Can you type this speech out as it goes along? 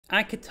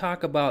I could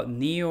talk about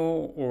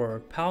Neo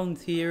or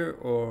Palantir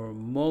or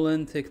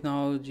Mullen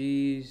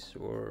Technologies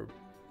or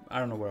I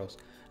don't know where else.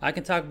 I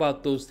can talk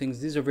about those things.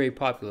 These are very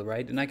popular,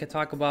 right? And I can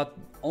talk about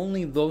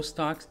only those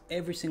stocks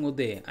every single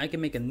day. I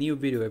can make a Neo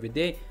video every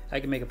day. I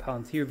can make a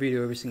Palantir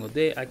video every single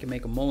day. I can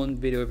make a Mullen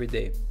video every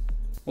day.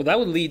 Well, that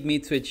would lead me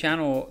to a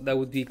channel that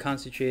would be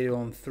concentrated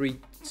on 3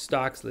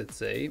 stocks, let's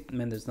say.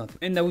 And there's nothing.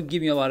 And that would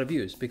give me a lot of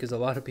views because a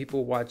lot of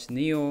people watch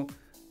Neo,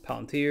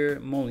 Palantir,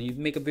 Mullen. You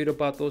make a video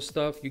about those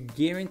stuff, you're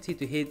guaranteed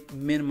to hit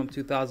minimum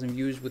 2,000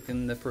 views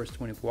within the first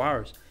 24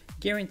 hours.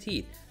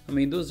 Guaranteed. I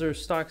mean, those are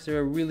stocks that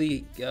are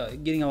really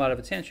getting a lot of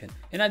attention.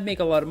 And I'd make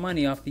a lot of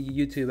money off the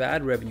YouTube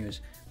ad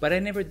revenues. But I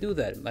never do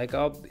that. Like,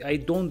 I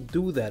don't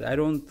do that. I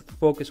don't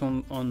focus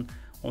on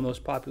those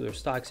popular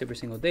stocks every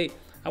single day.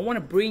 I want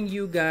to bring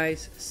you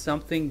guys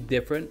something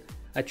different.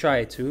 I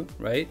try to,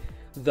 right?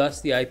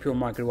 Thus the IPO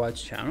Market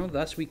Watch channel.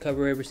 Thus we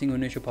cover every single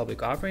initial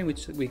public offering,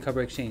 which we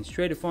cover exchange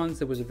traded funds.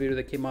 There was a video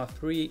that came out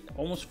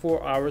almost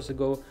 4 hours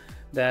ago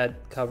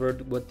that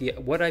covered what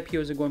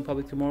IPOs are going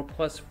public tomorrow,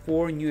 plus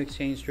 4 new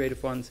exchange traded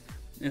funds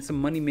and some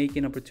money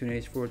making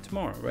opportunities for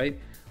tomorrow, right?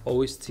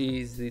 Always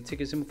tease the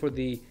ticker symbol for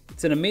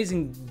it's an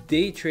amazing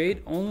day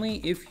trade only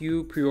if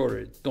you pre-order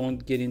it.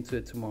 Don't get into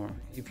it tomorrow.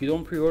 If you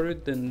don't pre-order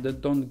it, then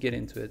don't get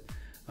into it.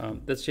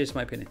 That's just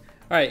my opinion.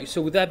 All right, so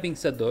with that being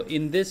said though,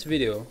 in this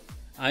video,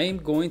 I am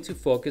going to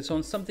focus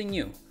on something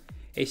new.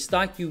 A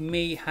stock you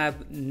may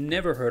have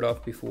never heard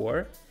of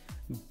before,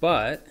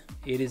 but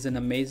it is an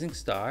amazing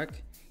stock.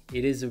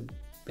 It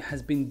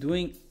has been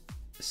doing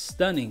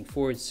stunning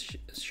for its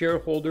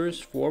shareholders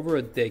for over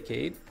a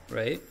decade,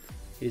 right?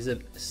 It is a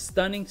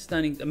stunning,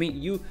 I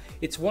mean,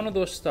 it's one of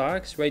those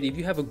stocks, right? If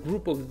you have a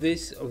group of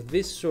this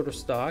sort of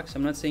stocks,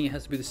 I'm not saying it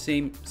has to be the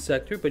same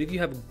sector, but if you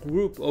have a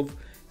group of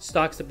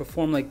stocks that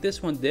perform like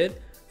this one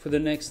did for the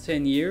next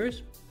 10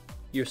 years,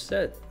 you're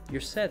set.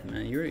 You're set,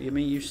 man.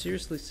 You're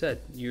seriously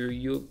set.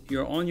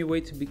 You're on your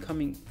way to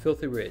becoming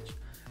filthy rich,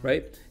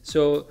 right?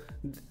 So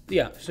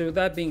yeah. So with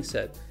that being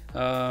said,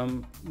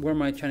 where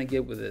am I trying to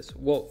get with this?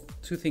 Well,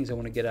 2 things I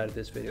want to get out of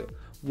this video.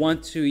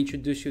 One, to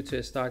introduce you to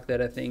a stock that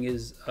I think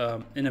is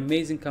an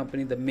amazing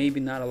company that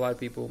maybe not a lot of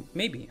people,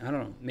 maybe, I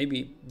don't know,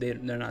 maybe they're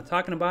not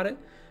talking about it,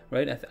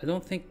 right? I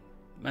don't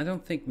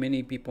think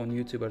many people on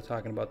YouTube are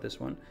talking about this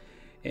one,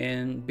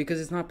 and because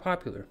it's not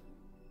popular.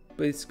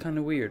 But it's kind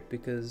of weird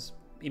because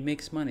it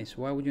makes money,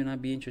 so why would you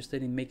not be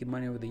interested in making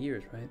money over the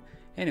years, right?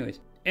 Anyways,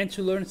 and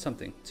to learn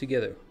something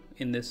together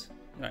in this.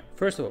 All right,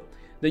 first of all,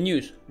 the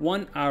news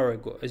 1 hour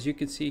ago, as you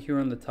can see here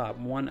on the top,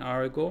 1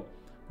 hour ago,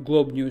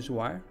 Globe News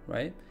Wire,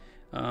 right?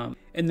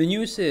 And the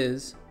news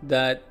is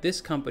that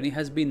this company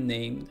has been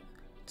named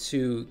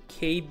to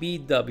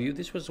KBW.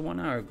 This was 1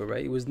 hour ago,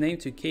 right? It was named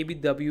to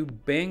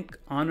KBW Bank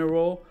Honor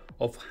Roll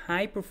of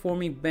High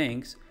Performing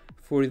Banks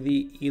for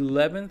the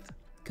 11th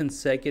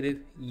consecutive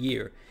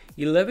year.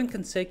 11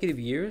 consecutive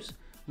years,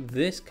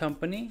 this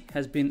company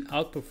has been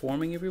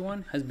outperforming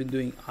everyone, has been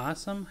doing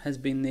awesome, has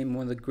been named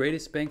one of the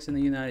greatest banks in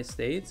the United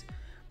States.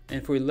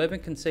 And for 11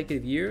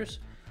 consecutive years,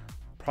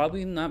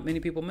 probably not many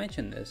people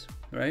mention this,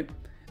 right?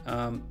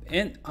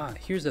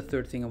 Here's the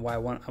third thing and why I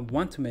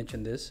want to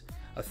mention this.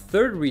 A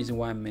third reason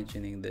why I'm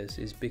mentioning this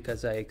is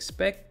because I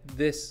expect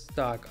this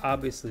stock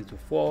obviously to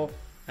fall,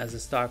 as the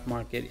stock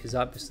market is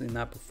obviously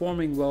not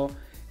performing well,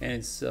 and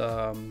it's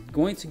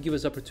going to give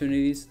us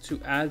opportunities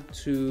to add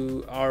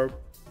to our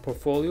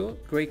portfolio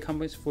great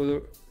companies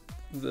for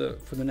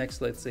the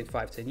next, let's say,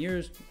 5-10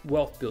 years,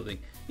 wealth building,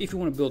 if you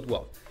want to build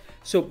wealth.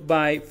 So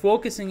by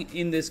focusing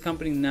in this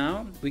company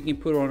now, we can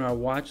put it on our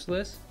watch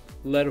list,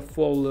 let it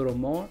fall a little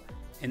more,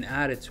 and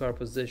add it to our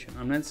position.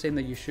 I'm not saying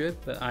that you should,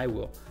 but I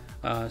will.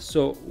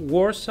 So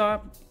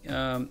Warsaw,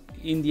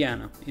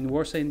 Indiana,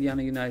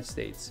 United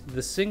States,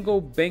 the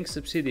single bank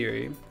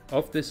subsidiary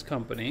of this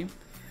company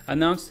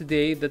announced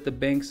today that the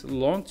bank's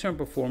long-term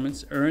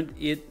performance earned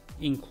it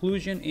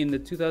inclusion in the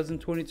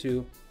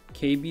 2022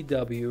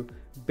 KBW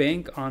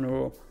Bank Honor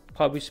Roll,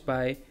 published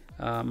by,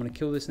 I'm going to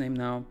kill this name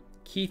now,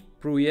 Keith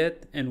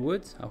Bruyette and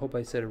Woods, I hope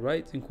I said it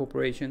right,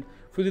 Incorporation,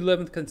 for the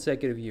 11th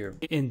consecutive year.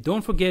 And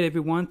don't forget,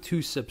 everyone,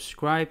 to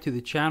subscribe to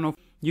the channel.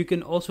 You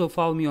can also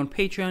follow me on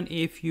Patreon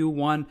if you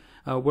want,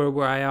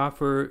 where I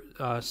offer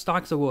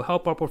stocks that will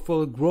help our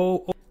portfolio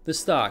grow. The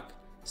stock,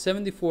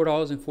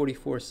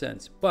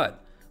 $74.44,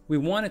 but we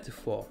want it to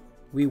fall.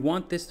 We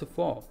want this to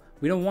fall.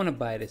 We don't want to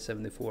buy it at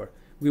 74.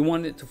 We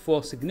want it to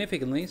fall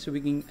significantly so we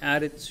can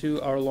add it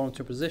to our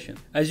long-term position.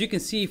 As you can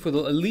see, for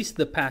at least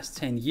the past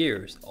 10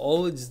 years,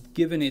 all it's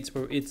given its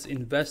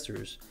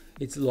investors,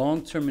 its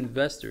long-term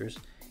investors,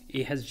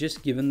 it has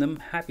just given them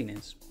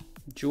happiness,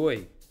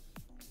 joy,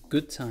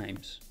 good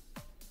times,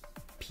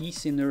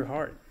 peace in their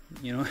heart,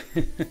 you know,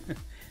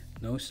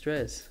 no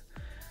stress.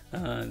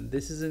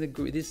 This is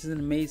an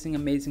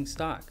amazing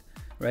stock,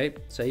 right?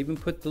 So I even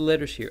put the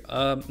letters here,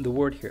 the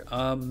word here,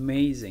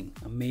 amazing.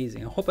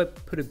 I hope I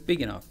put it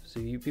big enough so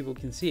you people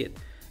can see it.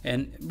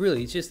 And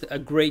really, it's just a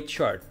great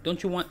chart.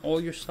 Don't you want all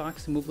your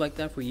stocks to move like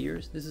that for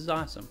years? This is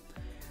awesome.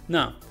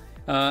 Now,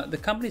 the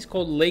company is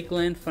called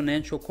Lakeland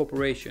Financial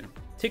Corporation,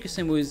 Ticker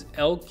symbol is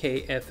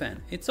LKFN.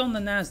 It's on the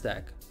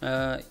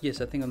NASDAQ.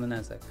 Yes, I think on the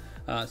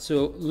NASDAQ.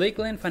 So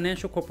Lakeland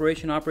Financial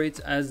Corporation operates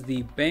as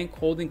the bank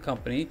holding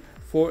company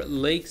for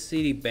Lake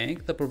City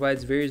Bank that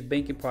provides various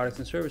banking products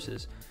and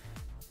services.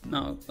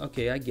 Now,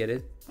 okay, I get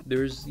it.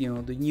 There's, you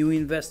know, the new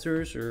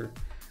investors or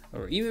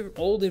even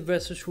old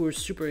investors who are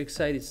super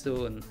excited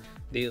still, and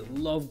they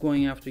love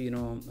going after, you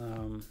know,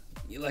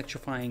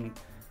 electrifying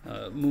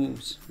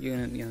moves.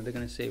 They're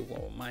gonna say,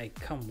 "Well, Mike,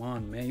 come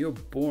on, man, you're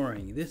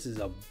boring. This is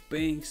a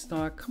bank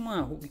stock. Come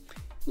on,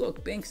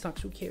 look, bank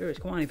stocks. Who cares?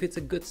 Come on, if it's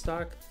a good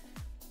stock,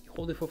 you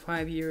hold it for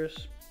 5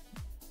 years.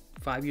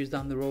 5 years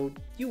down the road,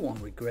 you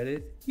won't regret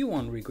it. You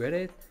won't regret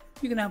it.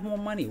 You're gonna have more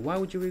money. Why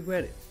would you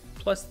regret it?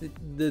 Plus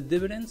the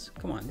dividends.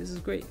 Come on, this is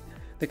great."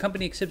 The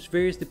company accepts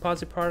various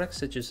deposit products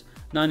such as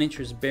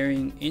non-interest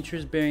bearing,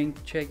 interest-bearing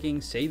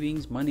checking,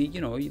 savings, money, you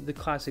know, the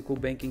classical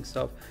banking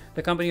stuff.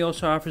 The company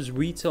also offers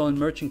retail and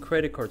merchant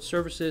credit card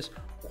services,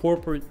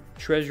 corporate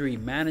treasury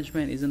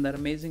management, isn't that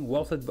amazing?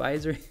 Wealth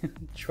advisory,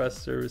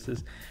 trust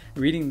services.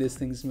 Reading these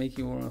things make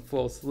you want to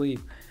fall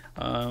asleep.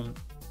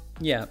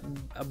 Yeah,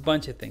 a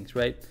bunch of things,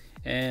 right?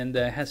 And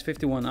has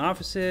 51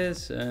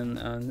 offices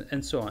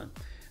and so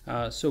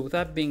on. So with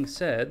that being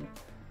said,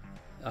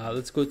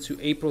 let's go to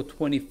April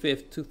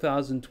 25th,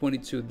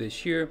 2022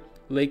 this year.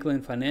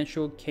 Lakeland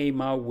Financial came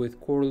out with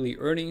quarterly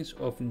earnings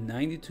of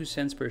 92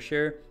 cents per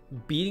share,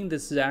 beating the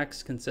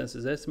Zacks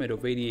consensus estimate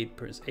of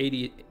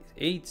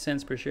 88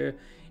 cents per share.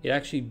 It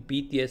actually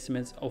beat the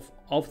estimates of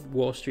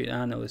Wall Street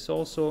analysts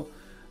also,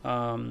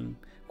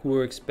 who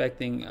were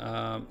expecting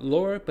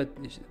lower, but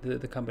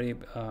the company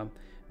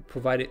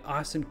provided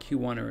awesome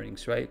Q1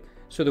 earnings, right?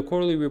 So the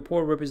quarterly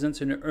report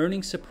represents an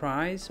earnings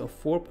surprise of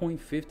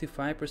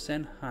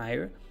 4.55%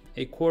 higher.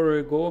 A quarter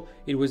ago,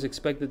 it was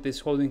expected this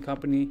holding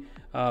company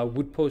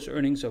would post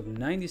earnings of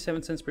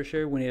 97 cents per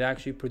share when it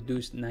actually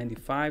produced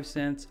 95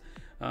 cents.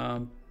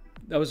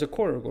 That was a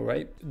quarter ago,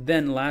 right?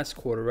 Then last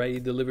quarter, right,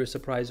 it delivered a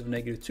surprise of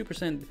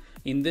 -2%.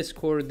 In this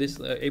quarter, this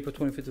April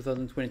 25th,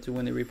 2022,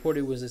 when they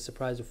reported, was a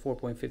surprise of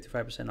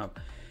 4.55% up.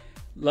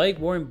 Like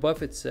Warren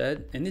Buffett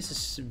said, and this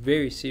is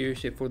very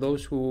serious for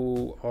those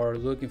who are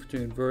looking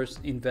to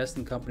invest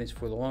in companies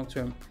for the long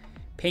term,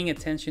 paying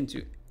attention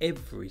to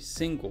every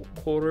single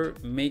quarter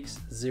makes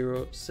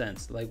 0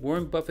 sense. Like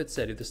Warren Buffett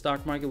said, if the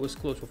stock market was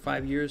closed for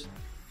 5 years,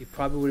 it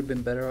probably would have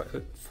been better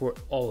for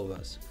all of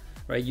us,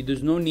 right?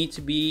 There's no need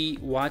to be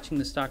watching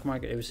the stock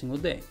market every single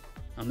day,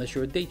 unless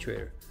you're a day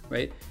trader,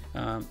 right?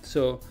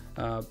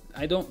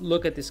 I don't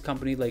look at this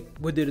company like,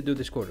 what did it do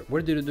this quarter?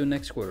 What did it do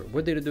next quarter?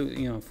 What did it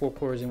do, 4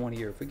 quarters in 1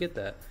 year? Forget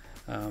that.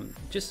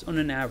 Just on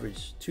an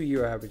average,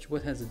 2-year average,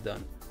 what has it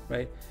done,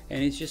 right?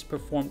 And it's just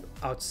performed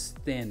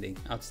outstanding.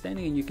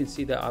 And you can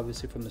see that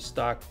obviously from the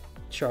stock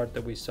chart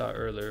that we saw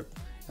earlier.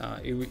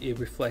 It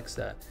reflects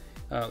that.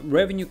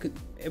 Revenue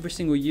every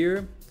single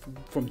year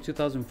from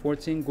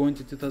 2014 going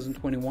to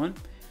 2021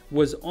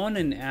 was on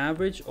an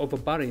average of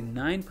about a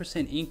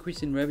 9%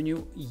 increase in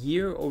revenue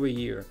year over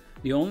year.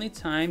 The only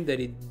time that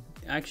it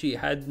actually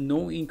had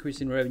no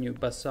increase in revenue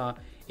but saw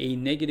a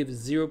negative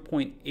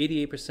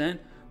 0.88%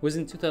 was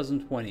in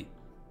 2020.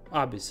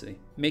 Obviously,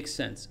 makes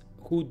sense.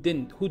 Who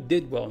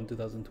did well in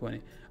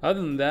 2020?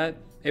 Other than that,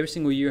 every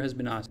single year has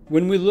been awesome.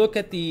 When we look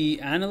at the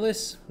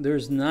analysts,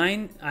 there's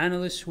 9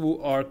 analysts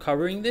who are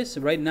covering this.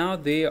 Right now,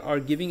 they are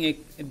giving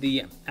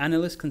the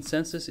analyst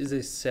consensus is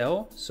a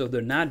sell. So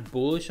they're not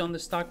bullish on the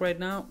stock right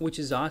now, which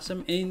is awesome.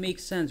 And it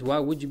makes sense. Why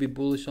would you be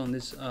bullish on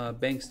this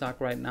bank stock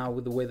right now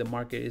with the way the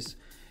market is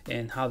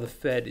and how the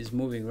Fed is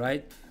moving,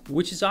 right?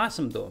 Which is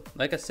awesome though.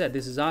 Like I said,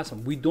 this is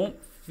awesome. We don't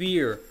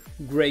fear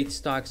great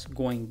stocks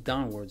going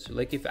downwards.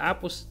 Like if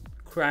Apple's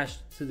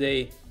crashed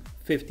today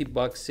 $50,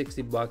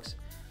 $60,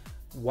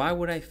 why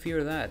would I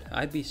fear that?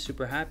 I'd be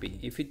super happy.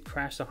 If it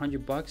crashed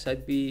 $100,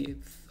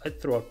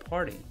 I'd throw a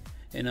party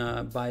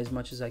and buy as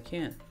much as I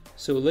can.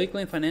 So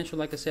Lakeland Financial,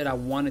 like I said, I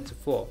want it to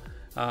fall.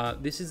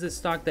 This is a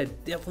stock that I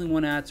definitely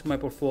want to add to my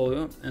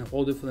portfolio and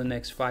hold it for the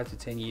next 5 to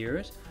 10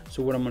 years.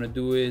 So what I'm going to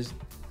do is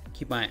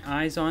keep my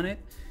eyes on it,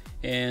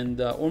 and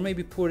or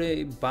maybe put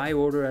a buy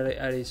order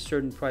at a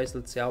certain price.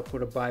 Let's say I'll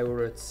put a buy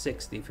order at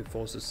 60. If it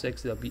falls to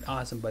 60, that'll be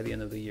awesome by the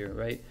end of the year,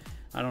 right?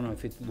 I don't know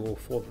if it will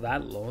fall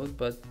that low,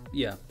 but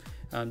yeah,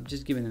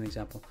 just giving an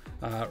example.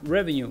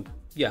 Revenue,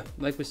 yeah,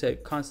 like we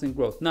said, constant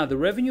growth. Now the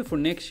revenue for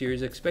next year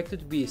is expected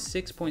to be a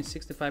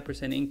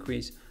 6.65%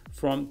 increase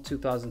from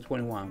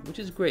 2021, which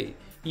is great.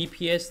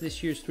 EPS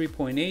this year is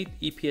 3.8.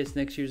 EPS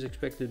next year is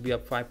expected to be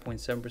up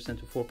 5.7%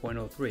 to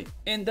 4.03.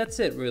 And that's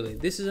it, really.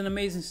 This is an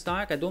amazing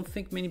stock. I don't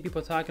think many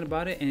people are talking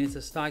about it, and it's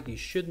a stock you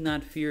should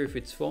not fear if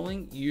it's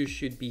falling. You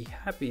should be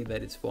happy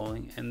that it's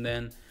falling, and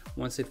then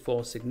once it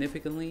falls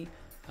significantly,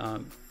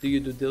 do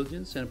your due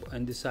diligence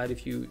and decide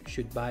if you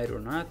should buy it or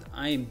not.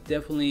 I am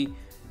definitely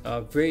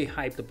very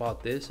hyped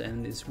about this,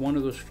 and it's one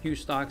of those few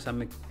stocks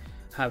I'm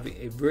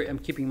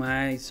keeping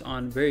my eyes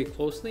on very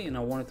closely, and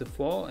I want it to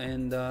fall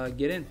and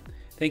get in.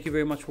 Thank you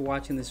very much for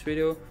watching this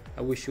video.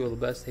 I wish you all the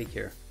best. Take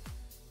care.